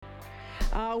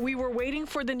We were waiting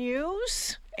for the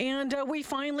news, and we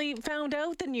finally found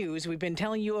out the news. We've been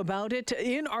telling you about it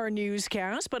in our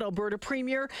newscast, but Alberta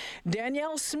Premier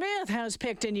Danielle Smith has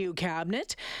picked a new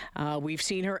cabinet. We've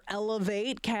seen her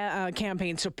elevate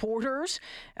campaign supporters,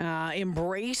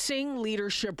 embracing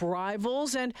leadership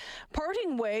rivals, and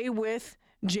parting way with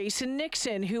Jason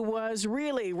Nixon, who was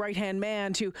really right-hand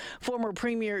man to former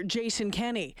Premier Jason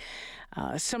Kenney.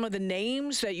 Some of the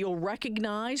names that you'll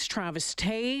recognize: Travis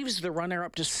Toews, the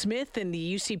runner-up to Smith in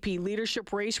the UCP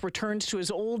leadership race, returns to his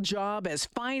old job as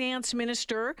finance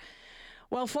minister,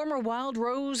 while former Wild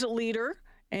Rose leader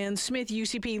and Smith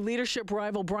UCP leadership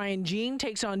rival Brian Jean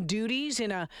takes on duties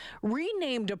in a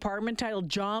renamed department titled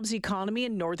Jobs, Economy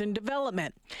and Northern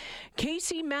Development.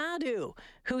 Casey Madhu,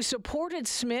 who supported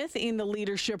Smith in the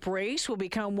leadership race, will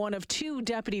become one of two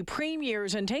deputy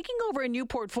premiers and taking over a new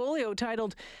portfolio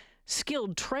titled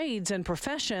Skilled Trades and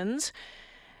Professions.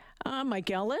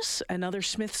 Mike Ellis, another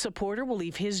Smith supporter, will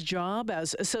leave his job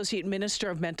as Associate Minister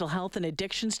of Mental Health and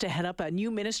Addictions to head up a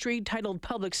new ministry titled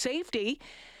Public Safety.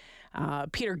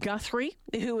 Peter Guthrie,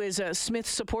 who is a Smith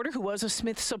supporter,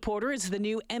 is the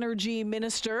new Energy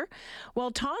Minister,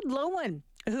 while Todd Loewen,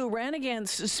 who ran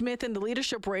against Smith in the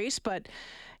leadership race, but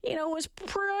was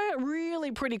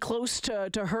really pretty close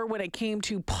to her when it came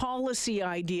to policy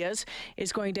ideas,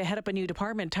 is going to head up a new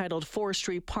department titled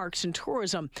Forestry, Parks and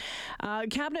Tourism.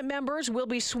 Cabinet members will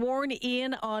be sworn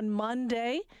in on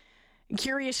Monday.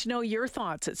 Curious to know your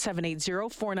thoughts at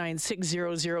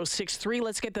 780-496-0063.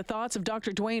 Let's get the thoughts of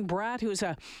Dr. Dwayne Bratt, who is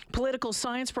a political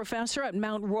science professor at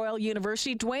Mount Royal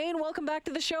University. Dwayne, welcome back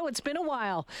to the show. It's been a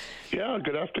while. Yeah,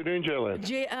 good afternoon,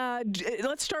 Jalen.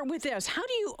 Let's start with this. How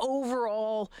do you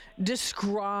overall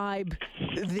describe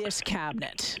this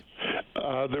cabinet?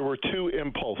 There were two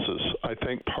impulses. I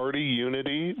think party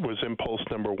unity was impulse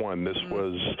number one. This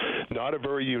was not a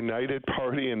very united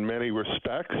party in many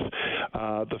respects.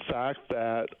 The fact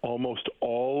that almost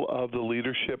all of the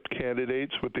leadership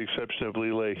candidates, with the exception of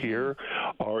Leela here,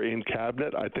 are in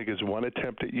cabinet, I think is one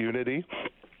attempt at unity.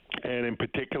 And in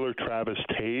particular, Travis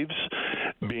Toews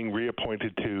being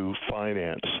reappointed to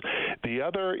finance. The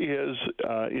other is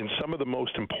in some of the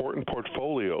most important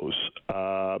portfolios,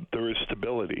 there is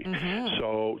stability.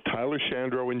 So Tyler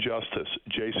Shandro in Justice,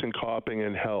 Jason Copping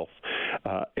in Health,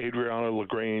 Adriana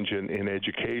LaGrange in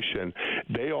Education,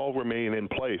 they all remain in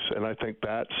place. And I think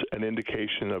that's an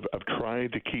indication of trying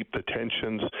to keep the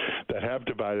tensions that have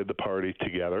divided the party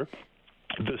together.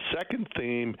 The second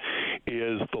theme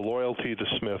is the loyalty to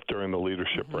Smith during the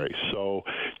leadership race. So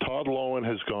Todd Loewen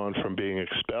has gone from being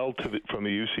expelled from the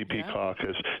UCP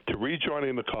caucus to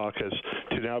rejoining the caucus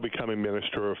to now becoming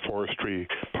Minister of Forestry,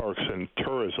 Parks and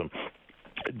Tourism.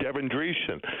 Devin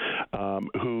Dreeshen,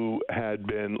 who had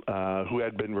been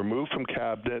removed from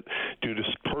cabinet due to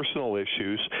personal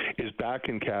issues, is back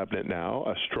in cabinet now,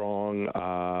 a strong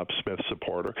Smith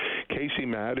supporter. Casey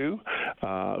Madhu,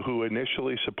 who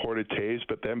initially supported Toews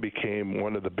but then became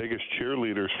one of the biggest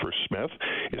cheerleaders for Smith,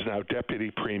 is now deputy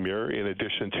premier in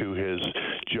addition to his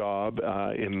job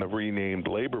in the renamed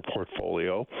Labour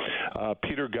portfolio.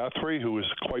 Peter Guthrie, who is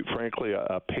quite frankly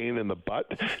a pain in the butt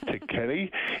to Kenney,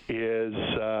 is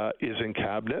in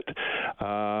cabinet.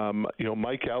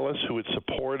 Mike Ellis, who had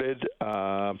supported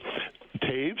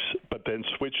Toews, but then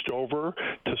switched over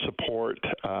to support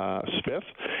Smith,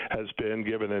 has been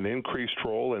given an increased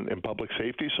role in public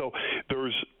safety. So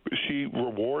she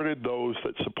rewarded those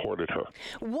that supported her.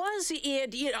 Was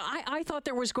it? I thought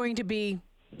there was going to be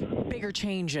bigger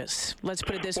changes. Let's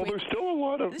put it this way. There's still a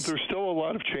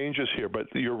lot of changes here, but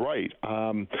you're right.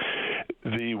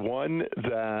 The one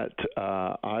that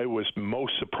I was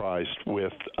most surprised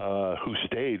with who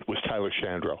stayed was Tyler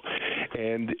Shandro.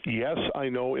 And yes, I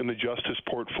know in the justice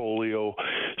portfolio,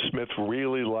 Smith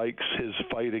really likes his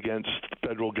fight against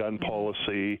federal gun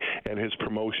policy and his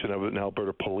promotion of an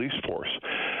Alberta police force.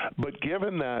 But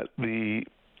given that the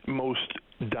most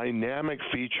dynamic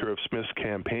feature of Smith's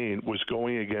campaign was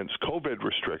going against COVID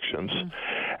restrictions,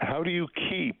 how do you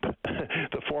keep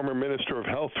the former Minister of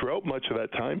Health throughout much of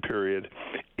that time period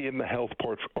in the health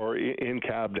or in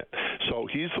cabinet? So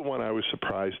he's the one I was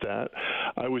surprised at.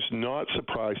 I was not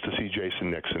surprised to see Jason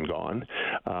Nixon gone.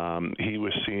 He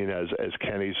was seen as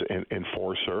Kenney's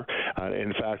enforcer.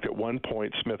 In fact, at one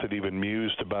point, Smith had even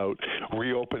mused about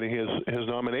reopening his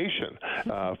nomination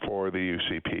for the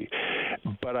UCP.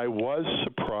 but I was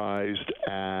surprised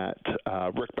at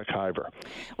Rick McIver.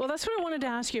 Well, that's what I wanted to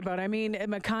ask you about. I mean,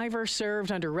 McIver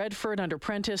served under Redford, under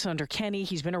Prentice, under Kenney.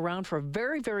 He's been around for a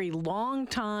very, very long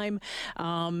time.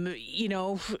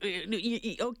 So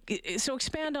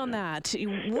expand on that. A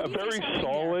very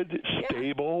solid,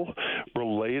 stable,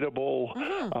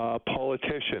 relatable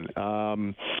politician.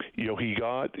 He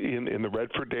got in the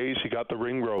Redford days, he got the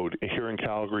ring road here in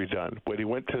Calgary done. When he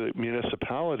went to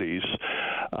municipalities,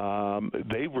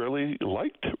 they really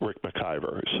liked Rick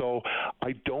McIver. So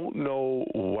I don't know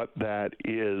what that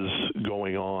is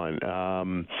going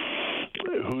on.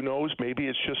 Who knows? Maybe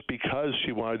it's just because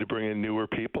she wanted to bring in newer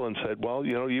people and said, well,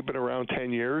 you've been around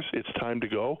 10 years. It's time to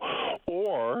go.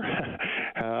 Or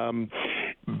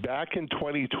back in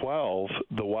 2012,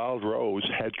 the Wild Rose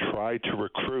had tried to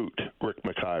recruit Rick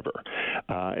McIver,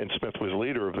 and Smith was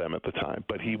leader of them at the time,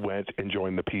 but he went and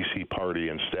joined the PC party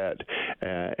instead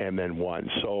and then won.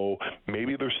 So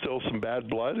maybe there's still some bad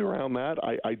blood around that.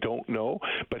 I don't know,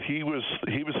 but he was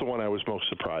the one I was most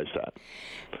surprised at.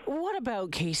 What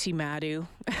about Casey Madhu?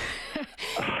 I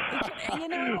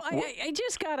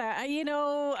just gotta,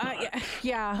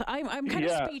 I'm kind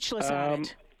of speechless at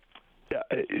it.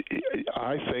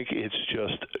 I think it's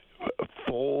just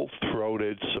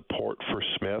full-throated support for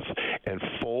Smith and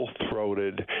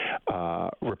full-throated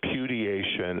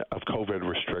repudiation of COVID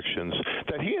restrictions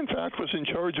that he, in fact, was in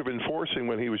charge of enforcing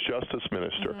when he was Justice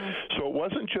Minister. So it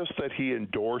wasn't just that he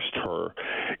endorsed her.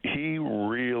 He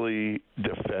really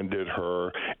defended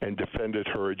her and defended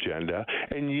her agenda.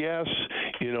 And yes,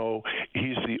 he's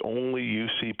the only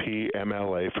UCP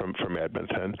MLA from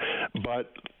Edmonton,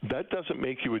 but that doesn't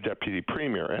make you a deputy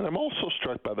premier. And I'm also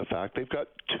struck by the fact they've got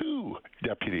two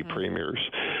deputy premiers.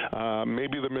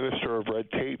 Maybe the Minister of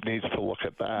Red Tape needs to look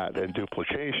at that and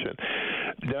duplication.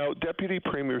 Now, deputy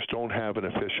premiers don't have an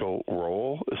official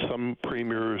role. Some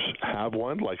premiers have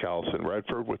one, like Alison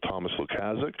Redford with Thomas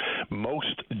Lukaszuk.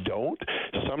 Most don't.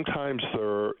 Sometimes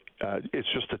it's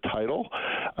just a title.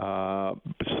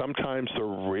 Sometimes they're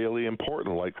really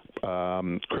important, like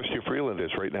Chrystia Freeland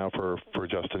is right now for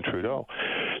Justin Trudeau.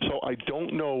 So I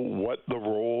don't know what the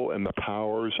role and the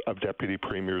powers of deputy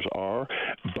premiers are,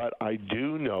 but I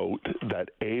do note that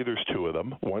there's two of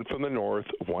them, one from the north,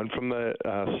 one from the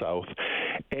south,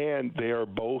 and they are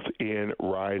both in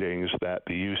ridings that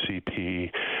the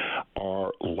UCP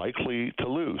are likely to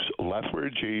lose,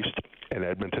 Lethbridge East and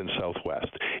Edmonton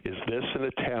Southwest. Is this an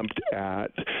attempt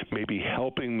at maybe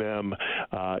helping them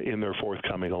in their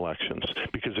forthcoming elections?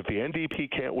 Because if the NDP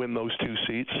can't win those two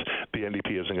seats, the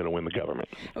NDP isn't going to win the government.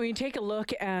 When you take a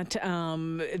look at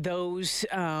those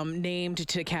named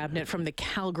to cabinet from the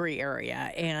Calgary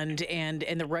area and the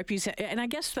and I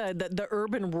guess the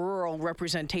urban-rural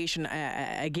representation,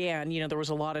 again, there was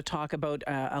a lot of talk about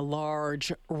a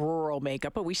large rural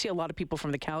makeup, but we see a lot of people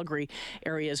from the Calgary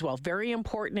area as well. Very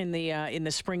important in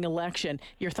the spring election.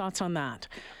 Your thoughts on that?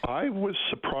 I was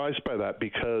surprised by that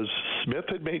because Smith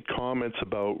had made comments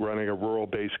about running a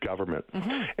rural-based government.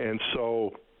 And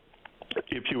so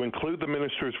if you include the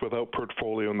ministers without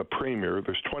portfolio and the premier,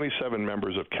 there's 27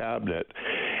 members of cabinet,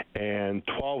 and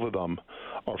 12 of them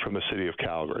are from the city of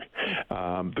Calgary.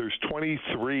 There's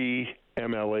 23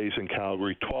 MLAs in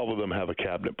Calgary, 12 of them have a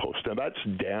cabinet post. Now, that's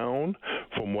down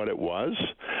from what it was,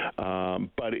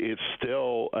 but it's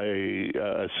still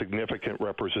a significant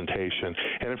representation.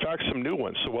 And, in fact, some new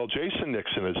ones. So while Jason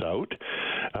Nixon is out,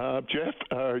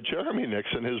 Jeremy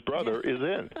Nixon, his brother, is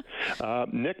in.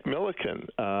 Nick Milliken,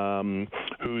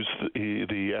 who's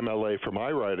the MLA for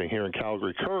my riding here in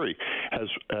Calgary-Curry, has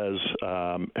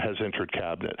entered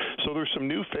cabinet. So there's some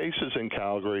new faces in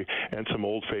Calgary and some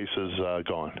old faces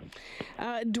gone.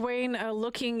 Dwayne,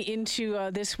 looking into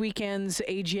this weekend's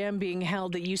AGM being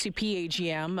held, the UCP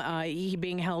AGM,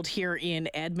 being held here in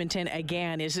Edmonton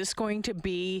again, is this going to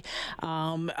be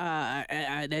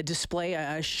a display,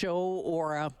 a show,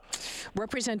 or a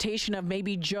representation of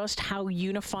maybe just how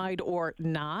unified or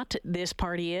not this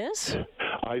party is?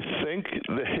 I think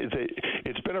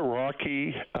it's been a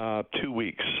rocky 2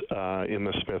 weeks in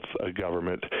the Smith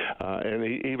government, and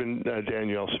even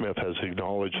Danielle Smith has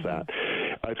acknowledged that.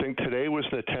 I think today was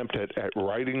an attempt at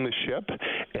righting the ship,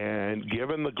 and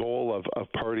given the goal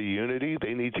of party unity,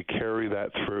 they need to carry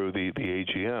that through the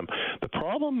AGM. The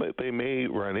problem that they may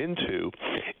run into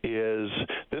is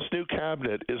this new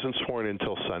cabinet isn't sworn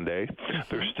until Sunday.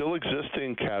 There's still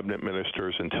existing cabinet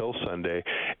ministers until Sunday.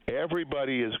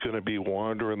 Everybody is going to be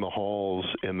wandering the halls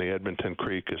in the Edmonton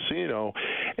Creek Casino,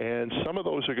 and some of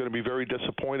those are going to be very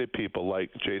disappointed people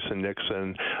like Jason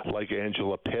Nixon, like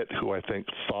Angela Pitt, who I think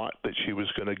thought that that she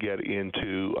was going to get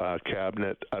into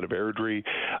cabinet out of Airdrie,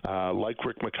 like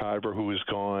Rick McIver, who is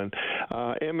gone.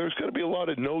 And there's going to be a lot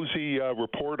of nosy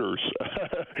reporters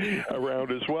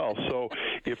around as well. So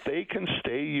if they can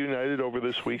stay united over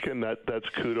this weekend, that's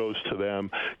kudos to them,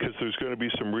 because there's going to be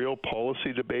some real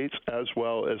policy debates as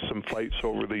well as some fights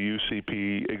over the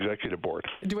UCP executive board.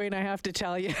 Dwayne, I have to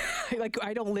tell you,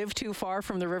 I don't live too far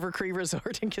from the River Cree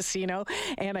Resort and Casino,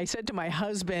 and I said to my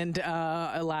husband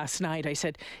last night, I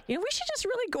said, we should just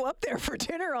really go up there for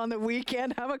dinner on the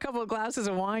weekend, have a couple of glasses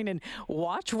of wine, and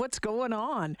watch what's going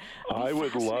on. I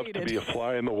would love to be a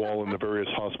fly on the wall in the various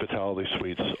hospitality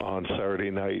suites on Saturday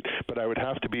night, but I would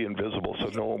have to be invisible so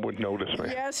no one would notice me.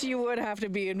 Yes, you would have to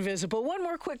be invisible. One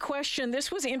more quick question.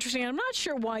 This was interesting. I'm not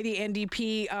sure why the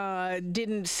NDP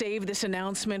didn't save this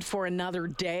announcement for another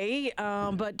day,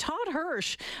 but Todd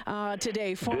Hirsch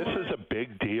today. This is a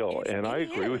big deal, and I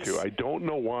agree with you. I don't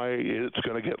know why it's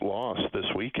going to get lost this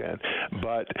weekend,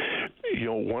 but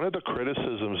one of the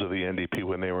criticisms of the NDP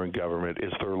when they were in government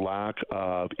is their lack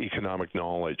of economic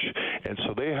knowledge, and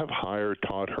so they have hired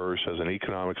Todd Hirsch as an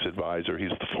economics advisor. He's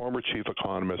the former chief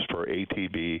economist for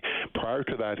ATB. Prior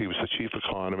to that, he was the chief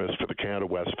economist for the Canada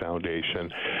West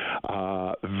Foundation.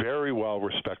 Very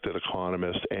well-respected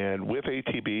economist, and with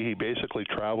ATB, he basically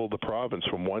traveled the province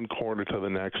from one corner to the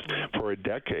next for a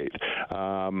decade.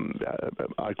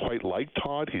 I quite like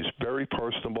Todd. He's very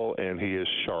personable, and he is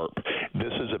sharp.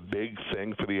 This is a big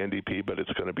thing for the NDP, but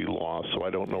it's going to be lost, so I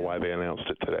don't know why they announced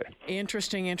it today.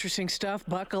 Interesting stuff.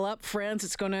 Buckle up, friends.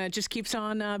 It's going to just keeps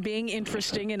on being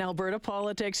interesting in Alberta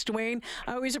politics. Dwayne,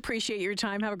 I always appreciate your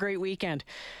time. Have a great weekend.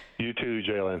 You too,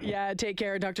 Jalen. Yeah, take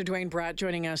care. Dr. Dwayne Bratt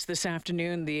joining us this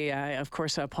afternoon, the, of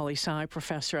course, poli-sci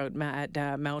professor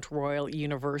at Mount Royal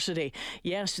University.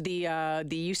 Yes, the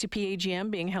UCP AGM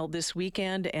being held this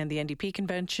weekend and the NDP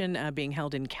convention being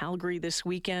held in Calgary this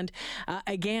weekend.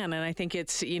 Again, and I think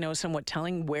it's, somewhat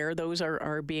telling where those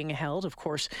are being held. Of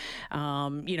course,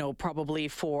 probably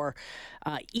for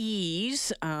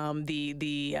ease,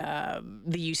 the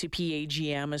UCP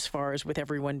AGM as far as with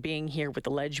everyone being here, with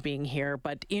the ledge being here,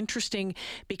 but interesting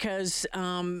because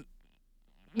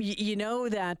you know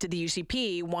that the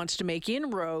UCP wants to make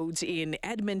inroads in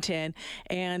Edmonton,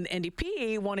 and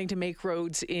NDP wanting to make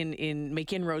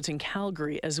inroads in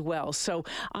Calgary as well. So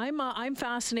I'm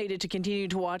fascinated to continue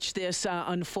to watch this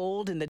unfold in the